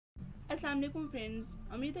अस्सलाम वालेकुम फ्रेंड्स,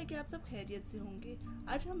 उम्मीद है कि आप सब खैरियत से होंगे।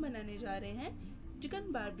 आज हम बनाने जा रहे हैं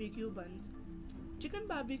चिकन बारबेक्यू बंस। चिकन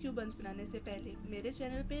बारबेक्यू बंस बनाने से पहले मेरे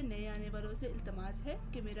चैनल पे नए आने वालों से इल्तमास है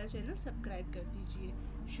कि मेरा चैनल सब्सक्राइब कर दीजिए।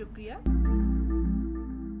 शुक्रिया।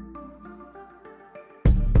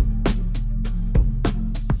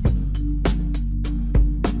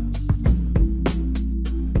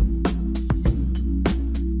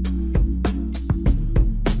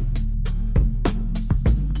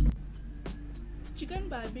 चिकन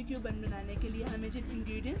बारबेक्यू बन बनाने के लिए हमें जिन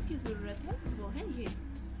इंग्रेडिएंट्स की ज़रूरत है वो है ये: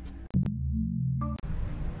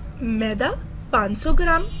 मैदा 500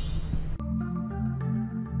 ग्राम,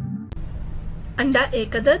 अंडा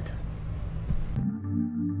 1 अदद,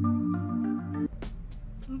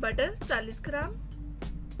 बटर 40 ग्राम,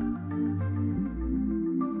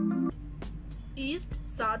 ईस्ट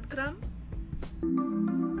 7 ग्राम,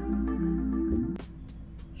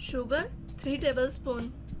 sugar 3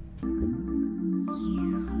 tablespoon,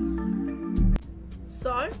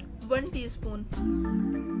 salt 1 teaspoon,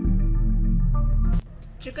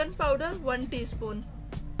 chicken powder 1 teaspoon,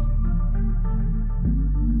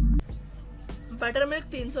 butter milk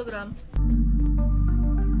 300 ग्राम।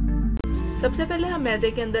 सबसे पहले हम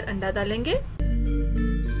मैदे के अंदर अंडा डालेंगे।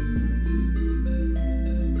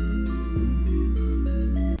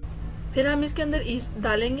 फिर हम इसके अंदर ईस्ट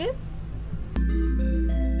डालेंगे।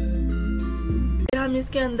 फिर हम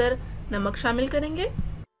इसके अंदर नमक शामिल करेंगे।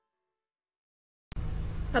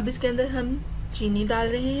 अब इसके अंदर हम चीनी डाल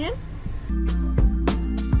रहे हैं।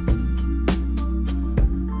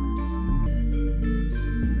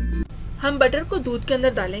 हम बटर को दूध के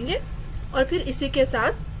अंदर डालेंगे और फिर इसी के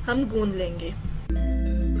साथ हम गूंद लेंगे।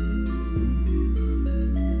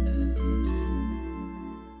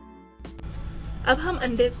 अब हम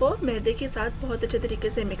अंडे को मैदे के साथ बहुत अच्छे तरीके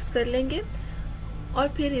से मिक्स कर लेंगे और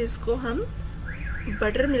फिर इसको हम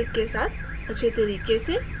बटर मिल्क के साथ अच्छे तरीके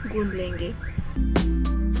से गूंद लेंगे।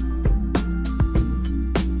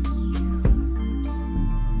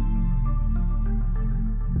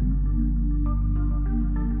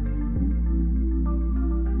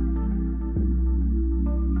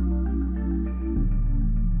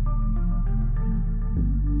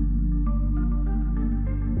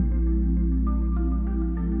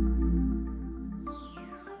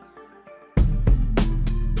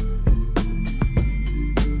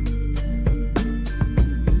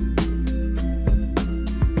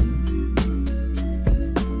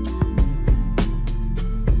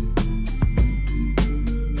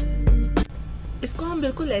 इसको हम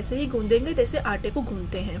बिल्कुल ऐसे ही गूंदेंगे जैसे आटे को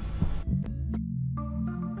गूंदते हैं।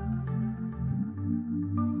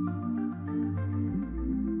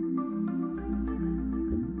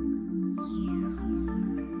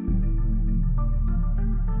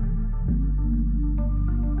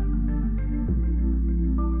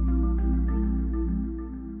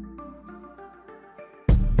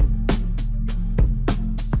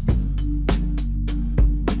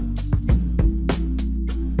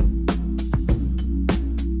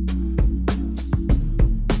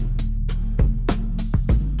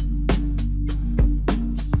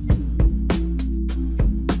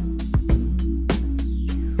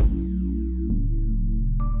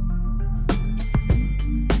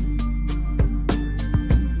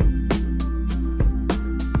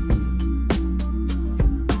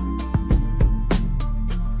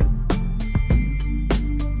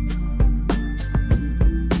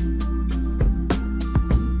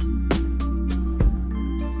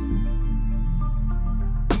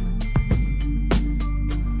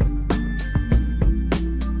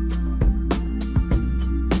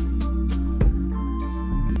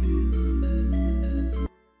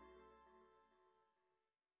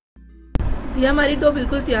 ये हमारी डो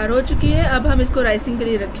बिल्कुल तैयार हो चुकी है। अब हम इसको राइसिंग के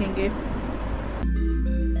लिए रखेंगे।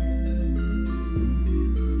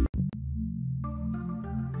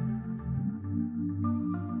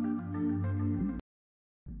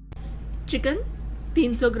 चिकन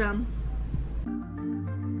 300 ग्राम,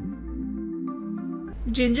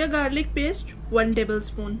 ginger garlic paste 1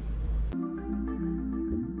 tablespoon,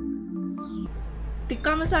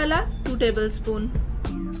 tikka masala 2 tablespoon,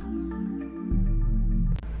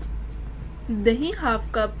 दही 1/2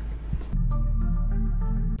 कप,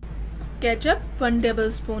 केचप 1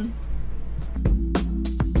 टेबलस्पून।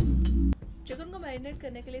 चिकन को मैरिनेट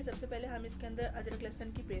करने के लिए सबसे पहले हम इसके अंदर अदरक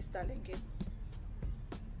लहसुन की पेस्ट डालेंगे।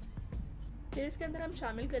 फिर इसके अंदर हम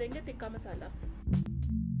शामिल करेंगे टिक्का मसाला।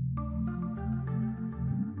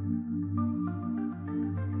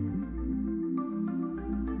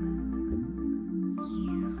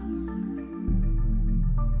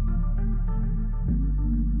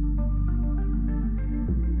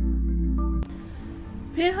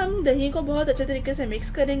 फिर हम दही को बहुत अच्छे तरीके से मिक्स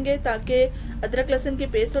करेंगे ताकि अदरक लहसुन की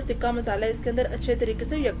पेस्ट और तिक्का मसाला इसके अंदर अच्छे तरीके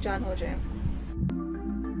से यकजान हो जाए।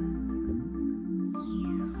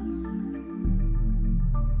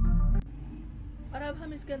 और अब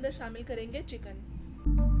हम इसके अंदर शामिल करेंगे चिकन।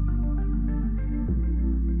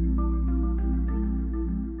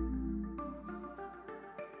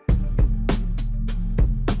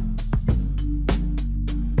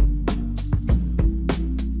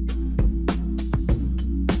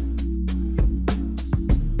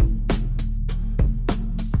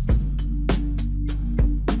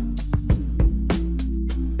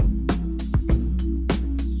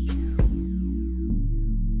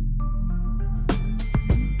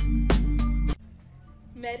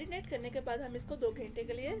 मैरिनेट करने के बाद हम इसको 2 घंटे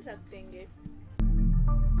के लिए रख देंगे।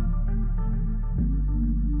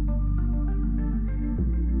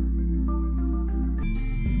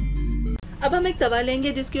 अब हम एक तवा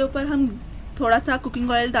लेंगे जिसके ऊपर हम थोड़ा सा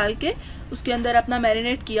कुकिंग ऑयल डाल के उसके अंदर अपना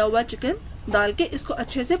मैरिनेट किया हुआ चिकन डाल के इसको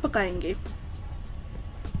अच्छे से पकाएंगे।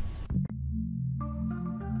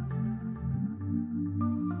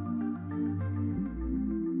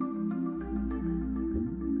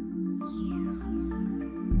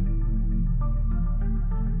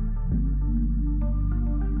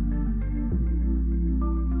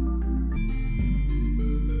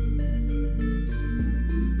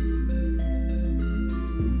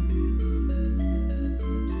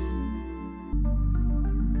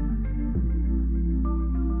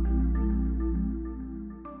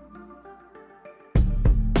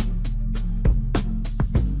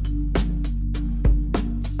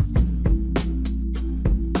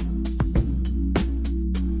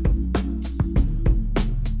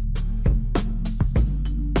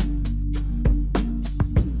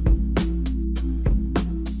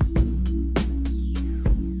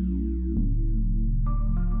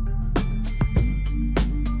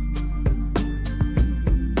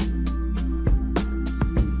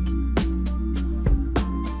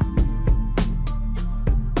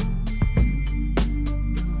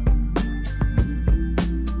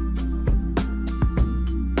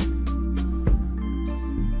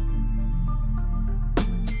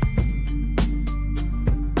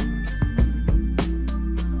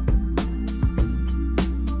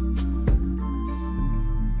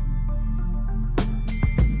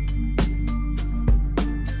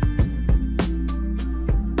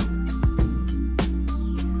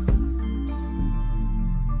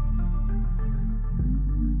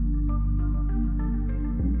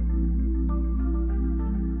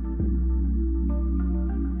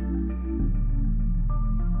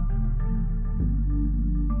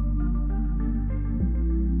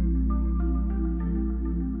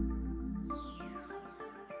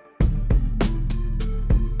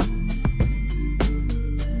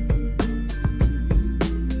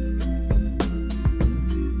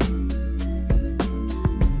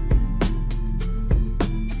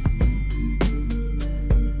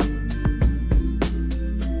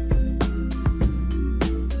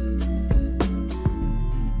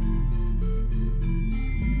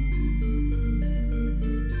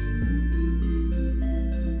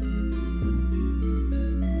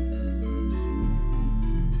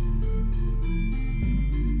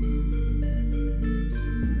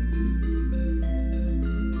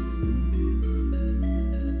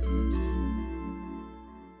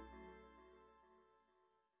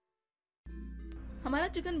 हमारा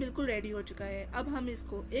चिकन बिल्कुल रेडी हो चुका है। अब हम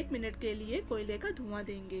इसको 1 मिनट के लिए कोयले का धुआं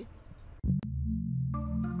देंगे।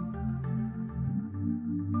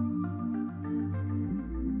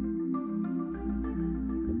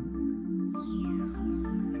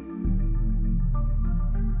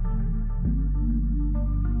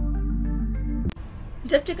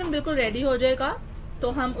 जब चिकन बिल्कुल रेडी हो जाएगा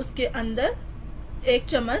तो हम उसके अंदर 1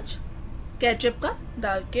 चम्मच केचप का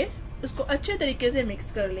डाल के उसको अच्छे तरीके से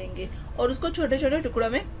मिक्स कर लेंगे और उसको छोटे छोटे टुकड़ों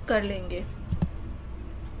में कर लेंगे।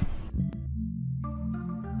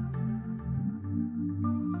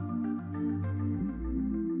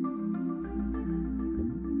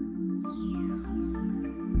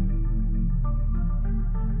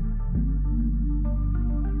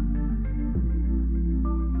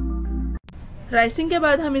 राइसिंग के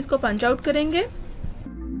बाद हम इसको पंच आउट करेंगे।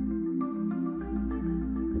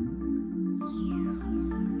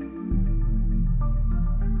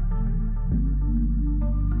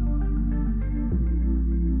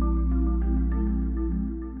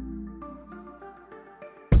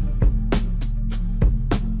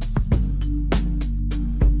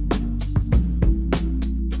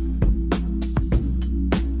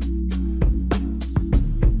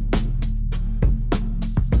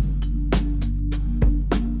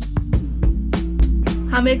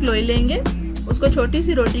 हम एक लोई लेंगे, उसको छोटी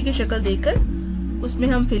सी रोटी की शक्ल देकर उसमें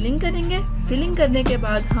हम फिलिंग करेंगे। फिलिंग करने के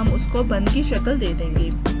बाद हम उसको बन की शक्ल दे देंगे।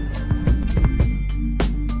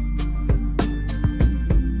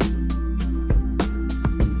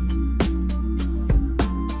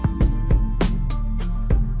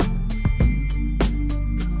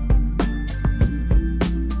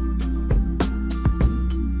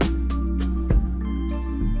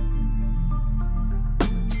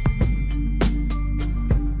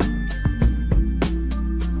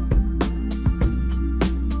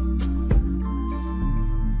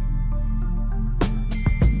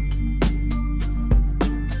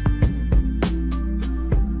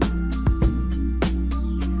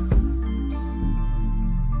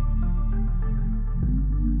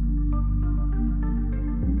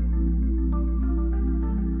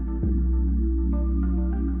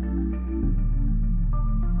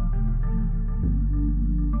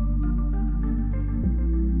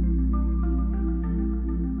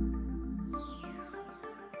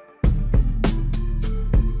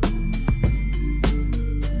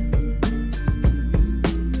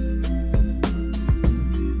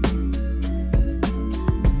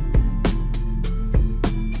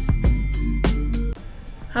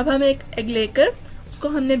 अब हम एक एग लेकर उसको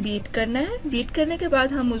हमने बीट करना है। बीट करने के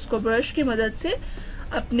बाद हम उसको ब्रश की मदद से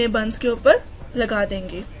अपने बंस के ऊपर लगा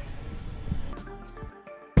देंगे।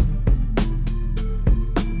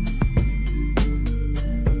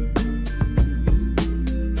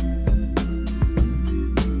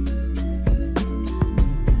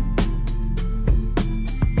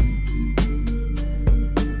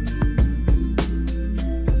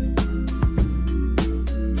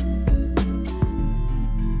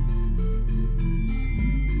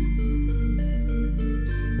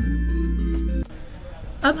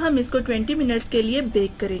 अब हम इसको 20 मिनट्स के लिए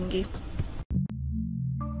बेक करेंगे।